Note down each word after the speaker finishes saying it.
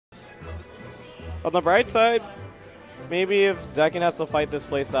On the bright side, maybe if Zekken has to fight this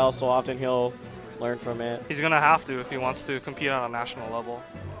playstyle so often, he'll learn from it. He's going to have to if he wants to compete on a national level.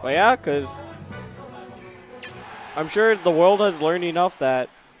 But yeah, because I'm sure the world has learned enough that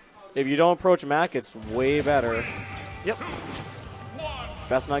if you don't approach Mac, it's way better. Yep.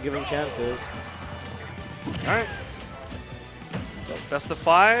 Best not give him chances. All right. So best of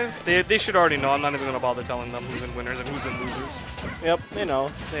 5. They should already know. I'm not even going to bother telling them who's in winners and who's in losers. Yep, they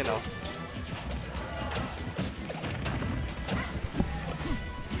know. They know.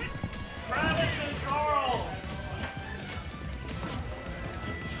 Travis and Charles.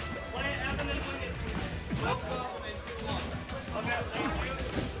 Play Evan and Wicked. Okay.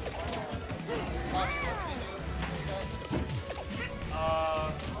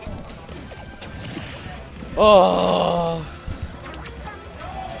 Oh.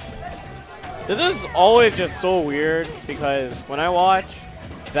 This is always just so weird because when I watch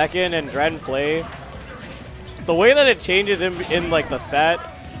Zekken and Dren play, the way that it changes in like the set,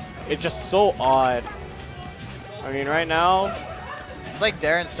 it's just so odd. I mean, right now, it's like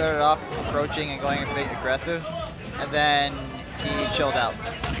Darren started off approaching and going a bit aggressive, and then he chilled out.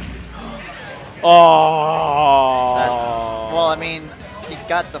 Oh. That's, well, I mean, he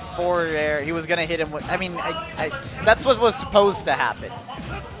got the forward air. He was gonna hit him with. I mean, that's what was supposed to happen.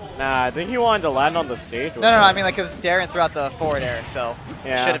 Nah, I think he wanted to land on the stage. No, I mean, like, because Darren threw out the forward air, so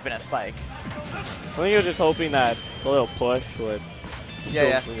it should have been a spike. I think he was just hoping that the little push would.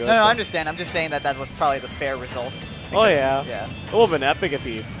 Yeah. No, I understand. I'm just saying that that was probably the fair result. Because, oh yeah. Yeah. It would have been epic if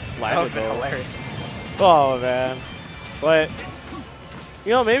he landed. That would have been hilarious. Oh man, but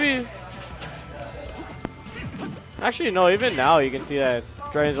you know maybe. Actually, no. Even now, you can see that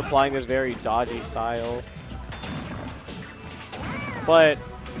Dren is applying this very dodgy style. But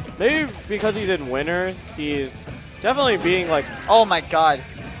maybe because he's in winners, he's definitely being like. Oh my God.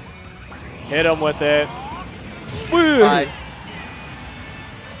 Hit him with it.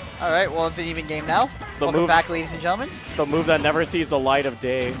 All right, well, it's an even game now. Welcome back, ladies and gentlemen. The move that never sees the light of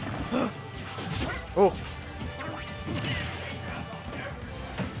day. Oh.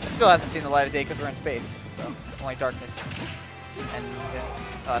 It still hasn't seen the light of day because we're in space, so only darkness. And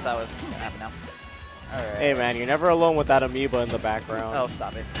oh, I thought it was gonna happen now. All right. Hey man, you're never alone with that amoeba in the background. Oh,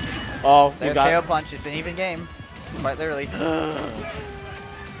 stop it. Oh, there's KO punch. It's an even game, quite literally.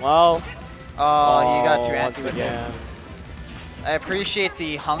 Well. Oh, you got too antsy with again. it. I appreciate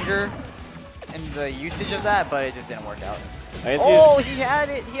the hunger and the usage of that, but it just didn't work out. Oh, he had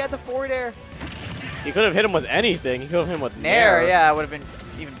it. He had the forward air. He could have hit him with anything. He could have hit him with Nair. Yeah, it would have been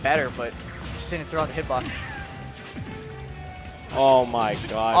even better, but just didn't throw out the hitbox. Oh my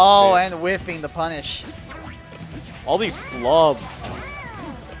God. Oh, and whiffing the punish. All these flubs.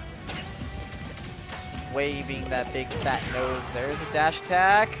 Just waving that big fat nose. There's a dash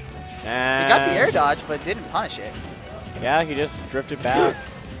attack. And he got the air dodge, but didn't punish it. Yeah, he just drifted back.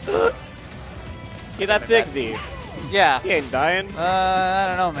 He's at 60. Yeah. He ain't dying. I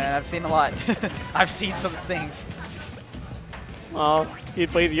don't know, man. I've seen a lot. I've seen some things. Oh, he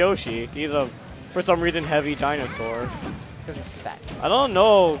plays Yoshi. He's a, for some reason, heavy dinosaur. It's because he's fat. I don't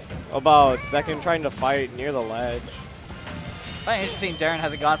know about Zekken trying to fight near the ledge. I find it interesting Darren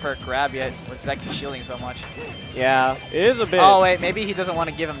hasn't gone for a grab yet, with Zekken shielding so much. Yeah, it is a bit. Oh, wait. Maybe he doesn't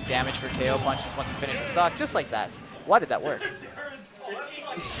want to give him damage for KO punch. Just wants to finish the stock just like that. Why did that work?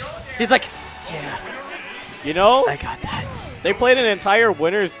 He's like, yeah. You know? I got that. They played an entire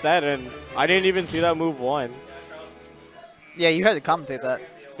winner's set, and I didn't even see that move once. Yeah, you had to commentate that.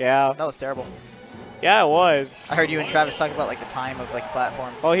 Yeah. That was terrible. Yeah, it was. I heard you and Travis talk about like the time of like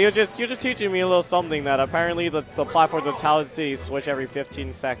platforms. Oh, he was just teaching me a little something that apparently the platforms of Talon City switch every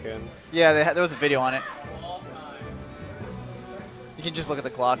 15 seconds. Yeah, there was a video on it. You can just look at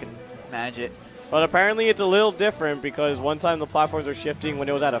the clock and manage it. But apparently it's a little different because one time the platforms were shifting when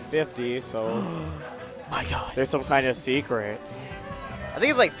it was at a 50, so my God, there's some kind of secret. I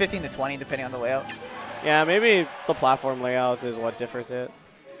think it's like 15 to 20 depending on the layout. Yeah, maybe the platform layouts is what differs it.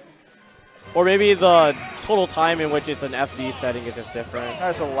 Or maybe the total time in which it's an FD setting is just different.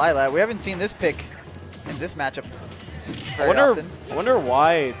 That's a Lilat. We haven't seen this pick in this matchup very often. I wonder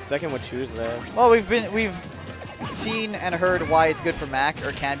why Zekken would choose this. Well, we've seen and heard why it's good for Mac,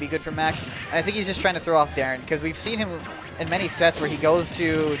 or can be good for Mac. And I think he's just trying to throw off Darren, because we've seen him in many sets where he goes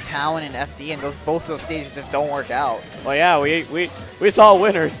to Talon and FD, and both of those stages just don't work out. Well, yeah, we saw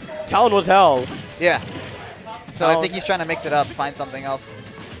winners. Talon was hell. Yeah. So I think he's trying to mix it up, find something else.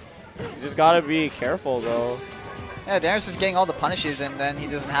 You just gotta be careful, though. Yeah, Darren's just getting all the punishes, and then he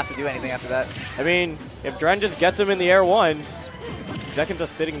doesn't have to do anything after that. I mean, if Dren just gets him in the air once, Zekken's a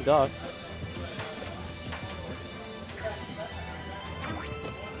sitting duck.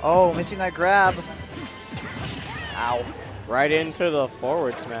 Oh, missing that grab. Ow. Right into the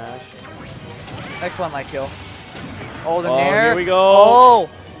forward smash. Next one might kill. Oh, the Oh, nair. here we go. Oh!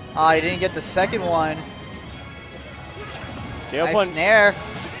 He didn't get the second one. KO Nice punch nair.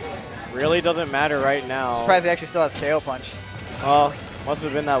 really doesn't matter right now. I'm surprised he actually still has KO punch. Oh, must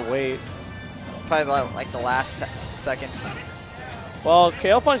have been that weight. Probably like the last second. Well,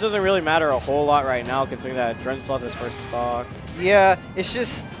 KO punch doesn't really matter a whole lot right now, considering that Dren lost his first stock. Yeah, it's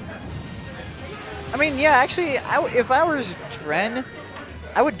just... I mean, yeah, actually, if I was Dren,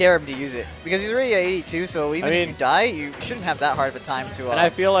 I would dare him to use it. Because he's already at 82, so even if you die, you shouldn't have that hard of a time to... And I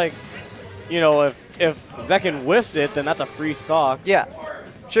feel like, you know, if Zekken whiffs it, then that's a free stock. Yeah,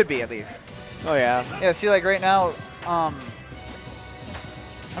 should be at least. Oh, yeah. Yeah, see, like, right now, I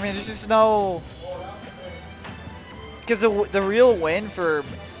mean, there's just no... Because the real win for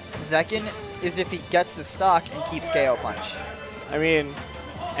Zekken is if he gets the stock and keeps KO punch. I mean,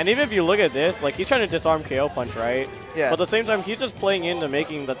 and even if you look at this, like, he's trying to disarm KO punch, right? Yeah. But at the same time, he's just playing into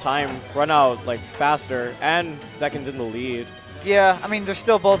making the time run out, like, faster, and Zekken's in the lead. Yeah, I mean, they're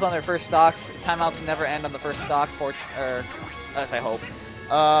still both on their first stocks. Timeouts never end on the first stock, or as I hope.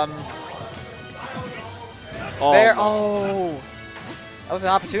 Oh, There. Oh! That was an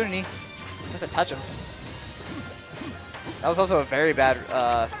opportunity. Just have to touch him. That was also a very bad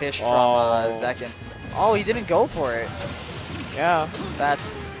fish from Zekken. Oh, he didn't go for it. Yeah.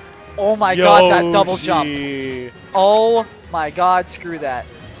 That's... Oh my god, that double jump. Yoshi. Oh my god, screw that.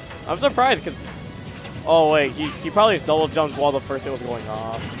 I'm surprised because... Oh, wait. He probably just double jumped while the first hit was going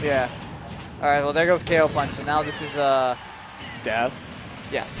off. Yeah. Alright, well, there goes KO punch. So now this is... Death.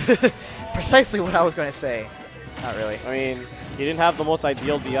 Yeah. Precisely what I was going to say. Not really. I mean, he didn't have the most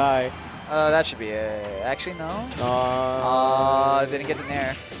ideal DI. That should be it. Actually, no. Didn't get the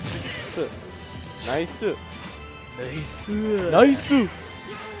nair. Nice. Nice. Nice.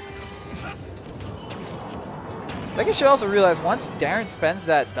 Zekken should also realize once Daren spends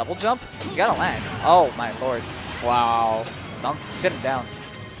that double jump, he's got to land. Oh, my lord. Wow. Sit him down.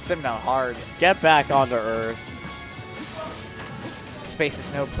 Sit him down hard. Get back onto Earth. Space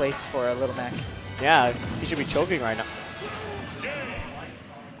is no place for a little Mac. Yeah, he should be choking right now.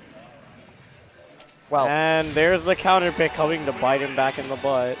 Well. And there's the counter pick coming to bite him back in the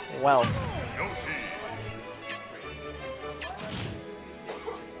butt. Well.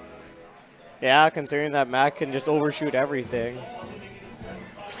 Yeah, considering that Mac can just overshoot everything.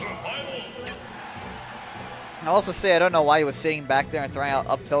 I'll also say I don't know why he was sitting back there and throwing out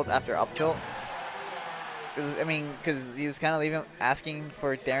up tilt after up tilt. I mean, because he was kind of asking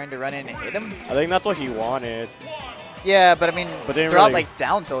for Daren to run in and hit him. I think that's what he wanted. Yeah, but I mean, But throw didn't out really- like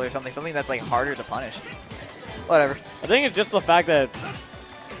down tilt or something that's like harder to punish. Whatever. I think it's just the fact that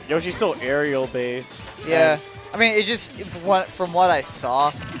Yoshi's so aerial based. Yeah. And I mean, it just, from what I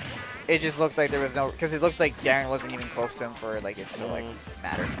saw, it just looked like there was no, because it looked like Daren wasn't even close to him for like it to like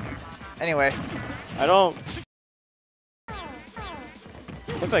matter. Anyway. I don't.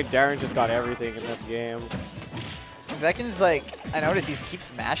 Looks like Daren just got everything in this game. Zekken's like, I noticed he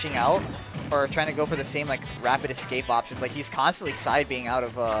keeps mashing out or trying to go for the same like rapid escape options. Like he's constantly side being out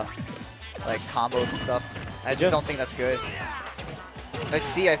of like combos and stuff. I just don't think that's good. Let's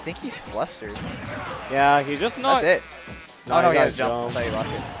see, I think he's flustered. Yeah, he's just not. That's it. No, Oh no, he he got has jump. I thought he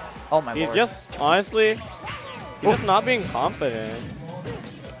lost it. Oh my He's lord. just, honestly, he's just not being confident.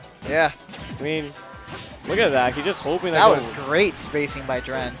 Yeah. I mean, look at that. He's just hoping that, That was great spacing by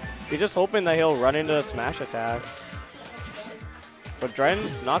Dren. He's just hoping that he'll run into a smash attack. But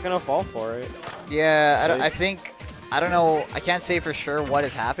Dren's not going to fall for it. Yeah, So I think, I don't know, I can't say for sure what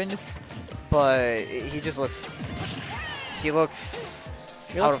has happened, but he just looks, he looks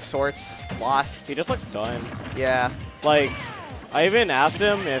out of sorts, lost. He just looks done. Yeah. Like, I even asked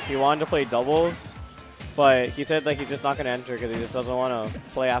him if he wanted to play doubles, but he said that he's just not going to enter because he just doesn't want to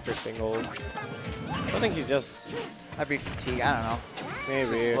play after singles. I think he's just... Might be fatigue, I don't know. Maybe.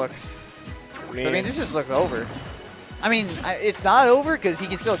 This just looks, I I mean, this just looks over. I mean, it's not over because he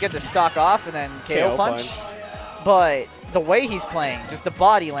can still get the stock off and then KO punch. But the way he's playing, just the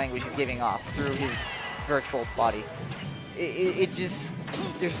body language he's giving off through his virtual body, it just,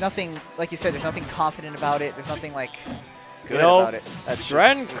 there's nothing, like you said, there's nothing confident about it. There's nothing like good about it.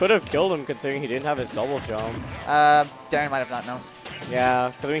 Dren could have killed him considering he didn't have his double jump. Daren might have not known. Yeah,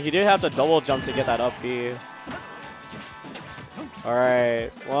 because I mean, he did have to double jump to get that up B.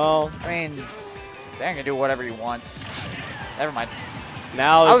 Alright, well. I mean, Daren can do whatever he wants. Never mind.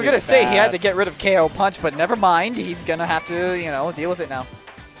 Now I was going to say he had to get rid of KO punch, but never mind. He's going to have to, you know, deal with it now.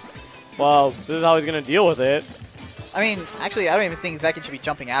 Well, this is how he's going to deal with it. I mean, actually, I don't even think Zekken should be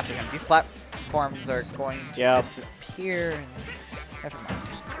jumping after him. These platforms are going to disappear. And never mind.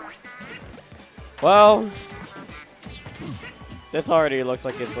 Well, this already looks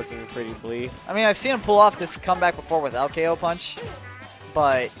like it's looking pretty bleak. I mean, I've seen him pull off this comeback before without KO punch,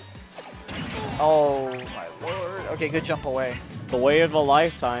 but oh my lord. Okay, good jump away. The way of a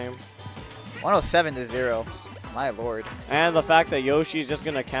lifetime. 107 to 0. My lord. And the fact that Yoshi's just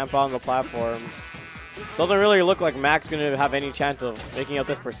going to camp on the platforms. Doesn't really look like Mac's going to have any chance of making up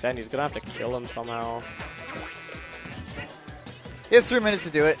this percent. He's going to have to kill him somehow. He has 3 minutes to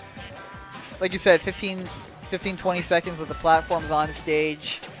do it. Like you said, 15, 20 seconds with the platforms on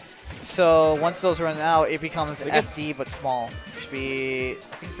stage. So once those run out, it becomes FD but small. Should be,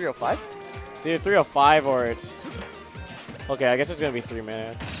 I think, 305? It's either 305 or it's... Okay, I guess it's going to be 3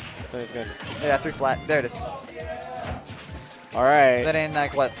 minutes. Then it's gonna just... Yeah, 3 flat. There it is. Alright. Then in,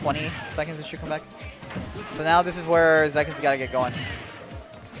 like, what, 20 seconds it should come back? So now this is where ZekkenB's got to get going.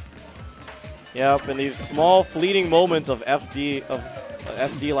 Yep, and these small fleeting moments of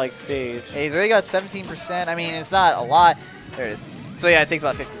FD-like stage. Hey, he's already got 17%. I mean, it's not a lot. There it is. So yeah, it takes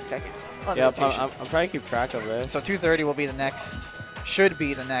about 15 seconds. Yep, I'm trying to keep track of this. So 230 will be the next, should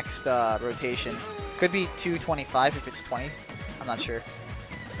be the next rotation. Could be 225 if it's 20. I'm not sure.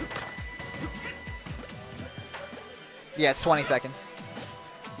 Yeah, it's 20 seconds.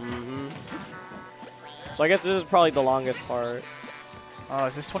 Mm-hmm. So I guess this is probably the longest part. Oh,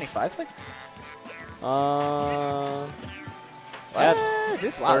 is this 25 seconds? Yeah,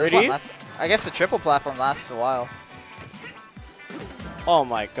 This one lasts, I guess the triple platform lasts a while. Oh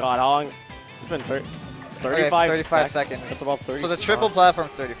my god, how long? It's been 35 seconds. That's about 30. So the triple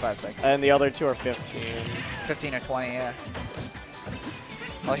platform's 35 seconds. And the other two are 15. 15 or 20, yeah.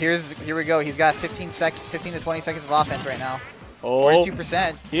 Well, here we go. He's got 15 to 20 seconds of offense right now. Oh,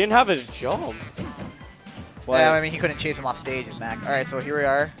 42%. He didn't have his jump. What? Yeah, I mean, he couldn't chase him off stage, is Mac. All right, so here we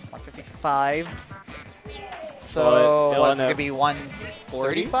are, 155. So what's it gonna be,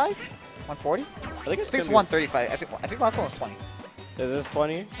 135? 140? I think it's 135. I think the last one was 20. Is this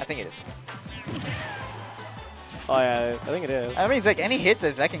 20? I think it is. Oh yeah, it is. I think it is. I mean, it's like any hits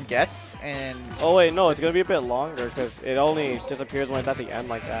that Zekken gets, and oh wait, no, it's gonna be a bit longer because it only disappears when it's at the end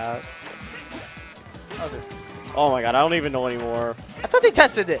like that. How is it? Oh my god, I don't even know anymore. I thought they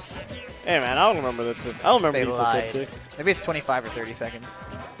tested this. Hey man, I don't remember this. I don't remember these statistics. Maybe it's 25 or 30 seconds.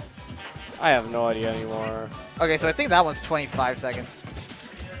 I have no idea anymore. Okay, so I think that one's 25 seconds.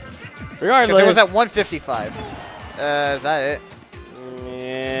 Regardless, it was at 155. Is that it?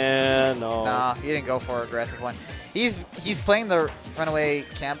 Yeah, no. Nah, he didn't go for an aggressive one. He's playing the runaway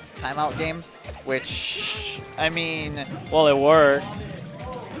camp timeout game, which, I mean... Well, it worked.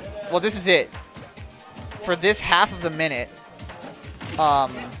 Well, this is it. For this half of the minute, for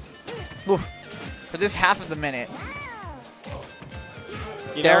this half of the minute,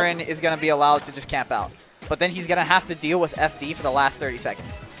 Dren is going to be allowed to just camp out. But then he's going to have to deal with FD for the last 30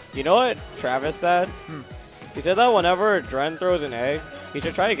 seconds. You know what Travis said? He said that whenever Dren throws an egg, he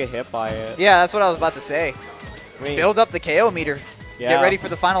should try to get hit by it. Yeah, that's what I was about to say. I mean, build up the KO meter. Yeah. Get ready for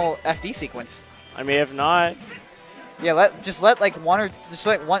the final FD sequence. I mean, if not... Yeah, just let like one,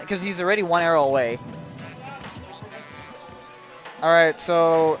 because he's already one arrow away. All right,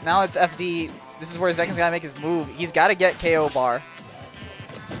 so now it's FD. This is where Zekken's got to make his move. He's got to get KO bar.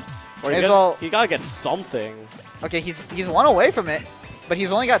 Or he got to get something. Okay, he's one away from it, but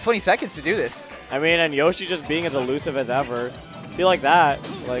he's only got 20 seconds to do this. I mean, and Yoshi just being as elusive as ever. See, like that.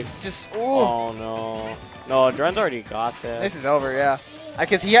 Like, just, ooh. Oh, no. No, Dren's already got this. This is over, yeah.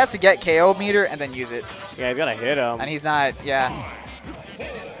 Because he has to get KO meter and then use it. Yeah, he's got to hit him. And he's not, yeah.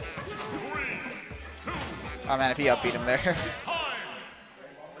 Oh, man, if he upbeat him there.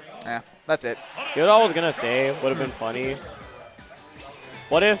 Yeah, that's it. You know what I was going to say would have been funny?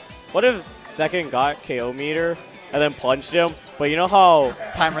 What if Zekken got KO meter and then punched him, but you know how...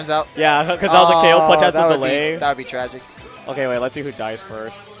 Time runs out? Yeah, because how the KO punch has the delay. That would be tragic. Okay, wait, let's see who dies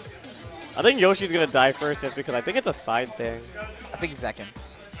first. I think Yoshi's going to die first just because I think it's a side thing. I think Zekken.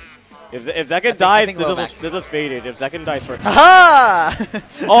 If Zekken dies, this is faded. If Zekken dies first. Ha!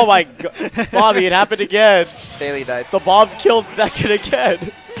 Oh my god. Bobby, it happened again. Bailey died. The bombs killed Zekken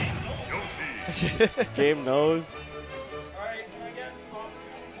again. Game knows.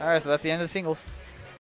 Alright, so that's the end of the singles.